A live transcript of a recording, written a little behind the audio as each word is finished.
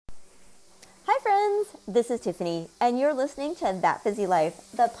this is Tiffany, and you're listening to That Fizzy Life,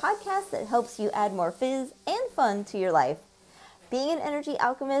 the podcast that helps you add more fizz and fun to your life. Being an energy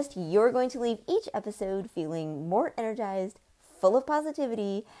alchemist, you're going to leave each episode feeling more energized, full of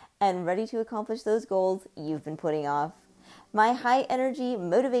positivity, and ready to accomplish those goals you've been putting off. My high energy,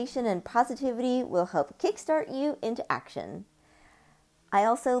 motivation, and positivity will help kickstart you into action. I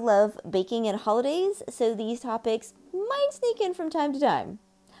also love baking and holidays, so these topics might sneak in from time to time.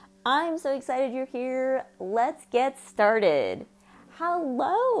 I'm so excited you're here. Let's get started.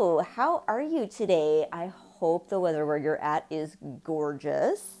 Hello, how are you today? I hope the weather where you're at is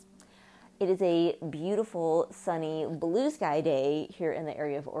gorgeous. It is a beautiful, sunny, blue sky day here in the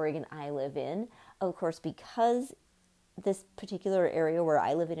area of Oregon I live in. Of course, because this particular area where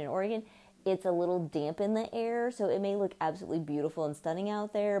I live in Oregon, it's a little damp in the air, so it may look absolutely beautiful and stunning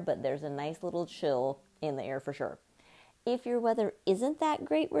out there, but there's a nice little chill in the air for sure. If your weather isn't that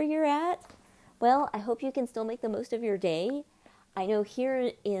great where you're at, well, I hope you can still make the most of your day. I know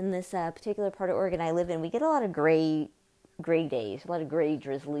here in this particular part of Oregon I live in, we get a lot of gray days, a lot of gray,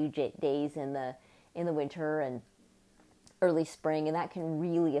 drizzly days in the winter and early spring, and that can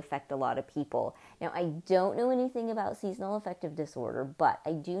really affect a lot of people. Now, I don't know anything about seasonal affective disorder, but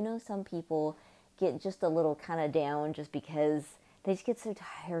I do know some people get just a little kind of down just because they just get so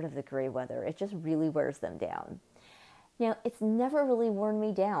tired of the gray weather. It just really wears them down. Now, it's never really worn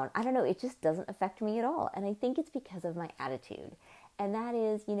me down. I don't know, it just doesn't affect me at all. And I think it's because of my attitude. And that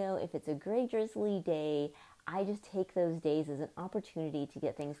is, if it's a gray, drizzly day, I just take those days as an opportunity to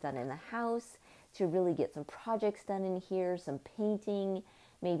get things done in the house, to really get some projects done in here, some painting.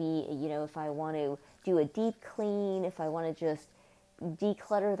 Maybe, if I want to do a deep clean, if I want to just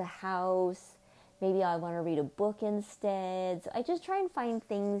declutter the house, maybe I want to read a book instead. So I just try and find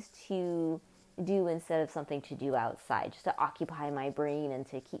things to do instead of something to do outside, just to occupy my brain and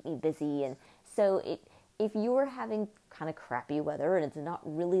to keep me busy. And so if you're having kind of crappy weather and it's not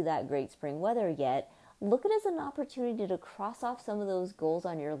really that great spring weather yet, look at it as an opportunity to cross off some of those goals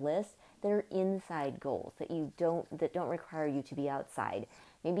on your list that are inside goals that don't require you to be outside.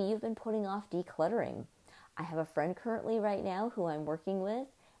 Maybe you've been putting off decluttering. I have a friend currently right now who I'm working with,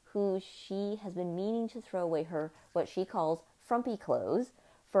 who she has been meaning to throw away her what she calls frumpy clothes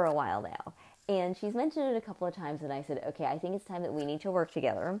for a while now. And she's mentioned it a couple of times, and I said, okay, I think it's time that we need to work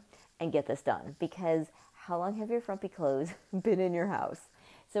together and get this done, because how long have your frumpy clothes been in your house?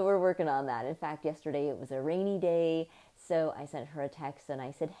 So we're working on that. In fact, yesterday it was a rainy day, so I sent her a text and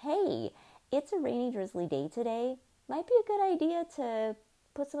I said, hey, it's a rainy, drizzly day today. Might be a good idea to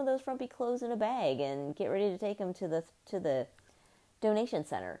put some of those frumpy clothes in a bag and get ready to take them to the donation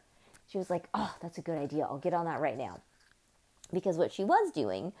center. She was like, oh, that's a good idea. I'll get on that right now. Because what she was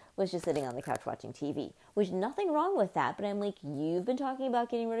doing was just sitting on the couch watching TV, which nothing wrong with that. But I'm like, you've been talking about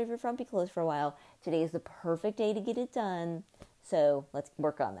getting rid of your frumpy clothes for a while. Today is the perfect day to get it done. So let's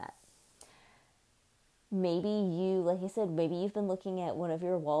work on that. Maybe like I said, maybe you've been looking at one of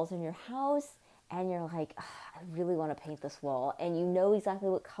your walls in your house and you're like, I really want to paint this wall. And you know exactly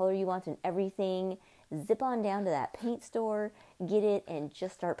what color you want and everything. Zip on down to that paint store, get it, and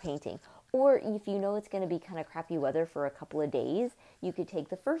just start painting. Or if you know it's going to be kind of crappy weather for a couple of days, you could take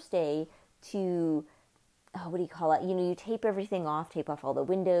the first day to, you tape everything off, tape off all the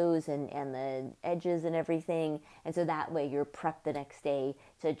windows and the edges and everything. And so that way you're prepped the next day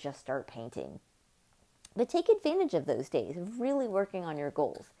to just start painting. But take advantage of those days of really working on your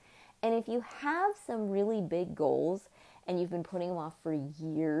goals. And if you have some really big goals and you've been putting them off for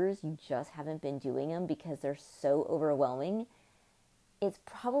years, you just haven't been doing them because they're so overwhelming, it's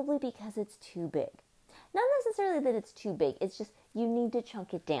probably because it's too big. Not necessarily that it's too big, it's just you need to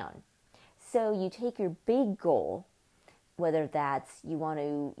chunk it down. So you take your big goal, whether that's you want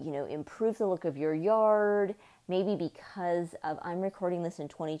to, improve the look of your yard, maybe because I'm recording this in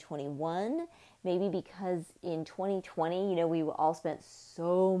 2021, maybe because in 2020, we all spent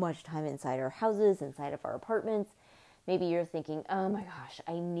so much time inside our houses, inside of our apartments. Maybe you're thinking, oh my gosh,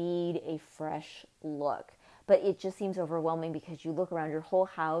 I need a fresh look. But it just seems overwhelming because you look around your whole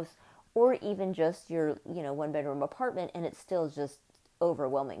house or even just your, one-bedroom apartment and it's still just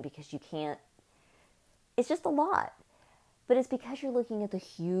overwhelming because you can't, it's just a lot. But it's because you're looking at the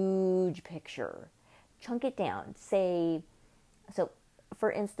huge picture. Chunk it down. So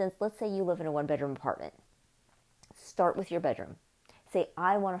for instance, let's say you live in a one-bedroom apartment. Start with your bedroom. Say,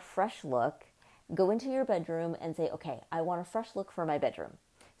 I want a fresh look. Go into your bedroom and say, okay, I want a fresh look for my bedroom.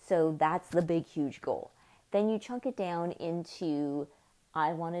 So that's the big, huge goal. Then you chunk it down into,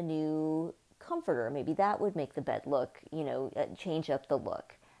 I want a new comforter. Maybe that would make the bed look, change up the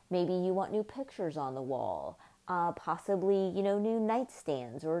look. Maybe you want new pictures on the wall. Possibly, new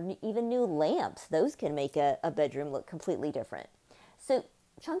nightstands or even new lamps. Those can make a bedroom look completely different. So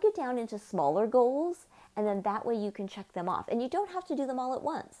chunk it down into smaller goals, and then that way you can check them off. And you don't have to do them all at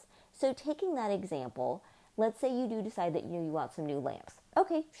once. So taking that example, let's say you do decide that you want some new lamps.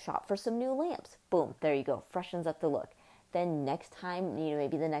 Okay, shop for some new lamps. Boom, there you go. Freshens up the look. Then next time,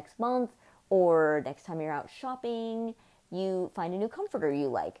 maybe the next month or next time you're out shopping, you find a new comforter you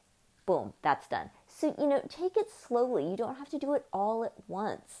like. Boom, that's done. So, take it slowly. You don't have to do it all at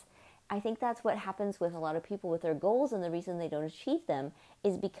once. I think that's what happens with a lot of people with their goals, and the reason they don't achieve them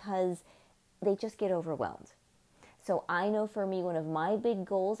is because they just get overwhelmed. So I know for me, one of my big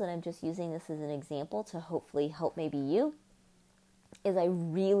goals, and I'm just using this as an example to hopefully help maybe you, is I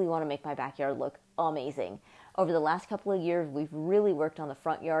really want to make my backyard look amazing. Over the last couple of years, we've really worked on the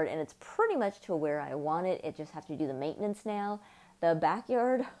front yard, and it's pretty much to where I want it. It just have to do the maintenance now. The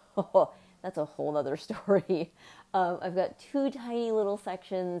backyard, that's a whole other story. I've got 2 tiny little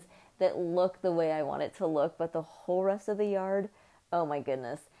sections that look the way I want it to look, but the whole rest of the yard, oh my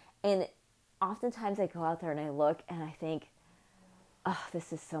goodness. And oftentimes I go out there and I look and I think, oh,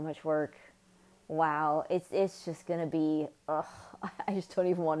 this is so much work. Wow, it's just going to be, I just don't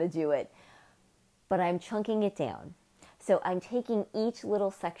even want to do it. But I'm chunking it down. So I'm taking each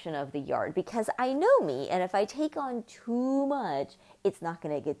little section of the yard because I know me, and if I take on too much, it's not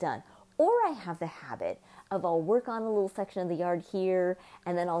going to get done. Or I have the habit of I'll work on a little section of the yard here,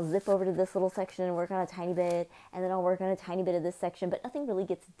 and then I'll zip over to this little section and work on a tiny bit, and then I'll work on a tiny bit of this section, but nothing really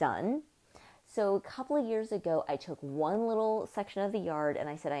gets done. So a couple of years ago, I took one little section of the yard and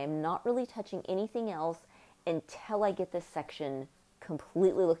I said, I am not really touching anything else until I get this section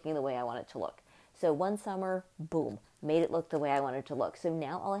completely looking the way I want it to look. So one summer, boom, made it look the way I wanted it to look. So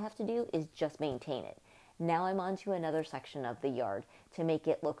now all I have to do is just maintain it. Now I'm on to another section of the yard to make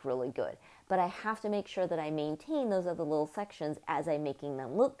it look really good. But I have to make sure that I maintain those other little sections as I'm making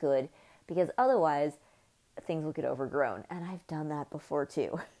them look good, because otherwise things will get overgrown. And I've done that before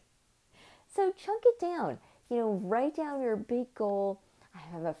too. So chunk it down. Write down your big goal. I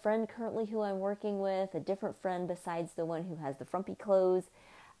have a friend currently who I'm working with, a different friend besides the one who has the frumpy clothes.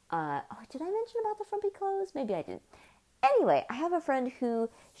 Did I mention about the frumpy clothes? Maybe I didn't. Anyway, I have a friend who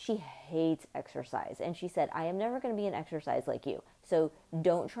she hates exercise, and she said, I am never going to be an exercise like you. So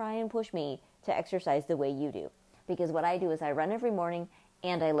don't try and push me to exercise the way you do. Because what I do is I run every morning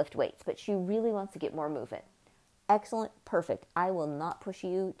and I lift weights, but she really wants to get more movement. Excellent, perfect. I will not push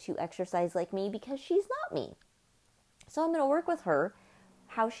you to exercise like me because she's not me. So I'm going to work with her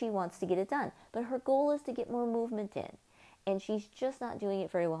how she wants to get it done. But her goal is to get more movement in. And she's just not doing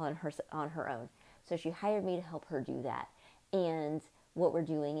it very well on her own. So she hired me to help her do that. And what we're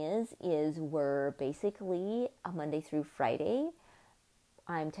doing is we're basically a Monday through Friday.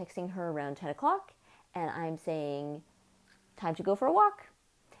 I'm texting her around 10 o'clock and I'm saying, time to go for a walk.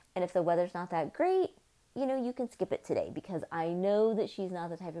 And if the weather's not that great, you can skip it today, because I know that she's not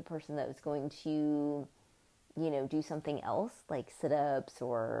the type of person that is going to, do something else like sit-ups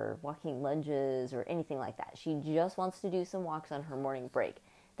or walking lunges or anything like that. She just wants to do some walks on her morning break.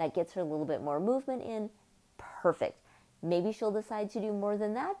 That gets her a little bit more movement in. Perfect. Maybe she'll decide to do more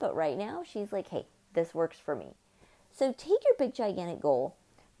than that, but right now she's like, hey, this works for me. So take your big gigantic goal,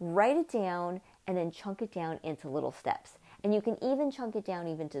 write it down, and then chunk it down into little steps. And you can even chunk it down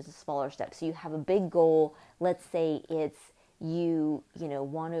even to smaller steps. So you have a big goal. Let's say it's you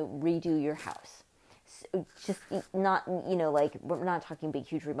want to redo your house. So just not, like, we're not talking big,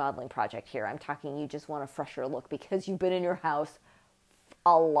 huge remodeling project here. I'm talking you just want a fresher look because you've been in your house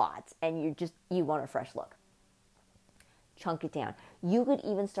a lot and you want a fresh look. Chunk it down. You could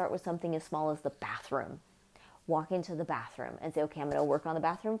even start with something as small as the bathroom. Walk into the bathroom and say, okay, I'm going to work on the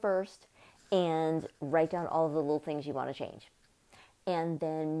bathroom first, and write down all of the little things you want to change. And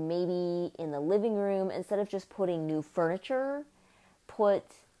then maybe in the living room, instead of just putting new furniture, put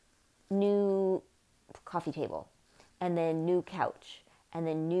new coffee table, and then new couch, and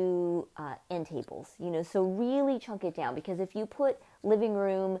then new end tables. So really chunk it down, because if you put living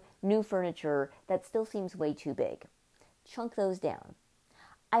room, new furniture, that still seems way too big. Chunk those down.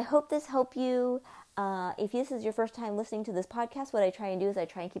 I hope this helped you. If this is your first time listening to this podcast, what I try and do is I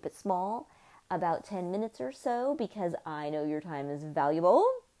try and keep it small, about 10 minutes or so, because I know your time is valuable.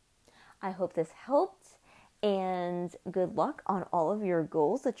 I hope this helped, and good luck on all of your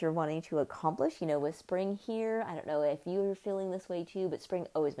goals that you're wanting to accomplish. With spring here, I don't know if you're feeling this way too, but spring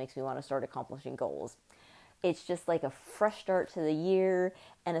always makes me want to start accomplishing goals. It's just like a fresh start to the year,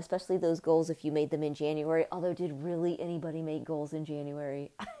 and especially those goals if you made them in January. Although, did really anybody make goals in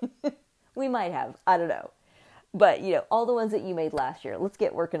January? We might have. I don't know. But, all the ones that you made last year, let's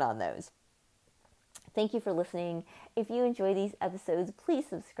get working on those. Thank you for listening. If you enjoy these episodes, please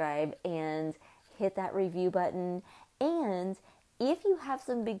subscribe and hit that review button. And if you have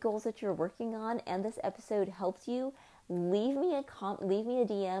some big goals that you're working on and this episode helps you, leave me a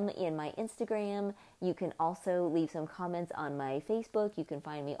DM in my Instagram. You can also leave some comments on my Facebook. You can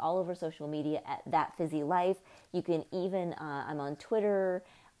find me all over social media at That Fizzy Life. You can even, I'm on Twitter,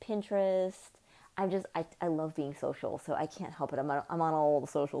 Pinterest. I love being social, so I can't help it. I'm on all the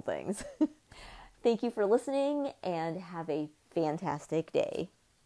social things. Thank you for listening and have a fantastic day.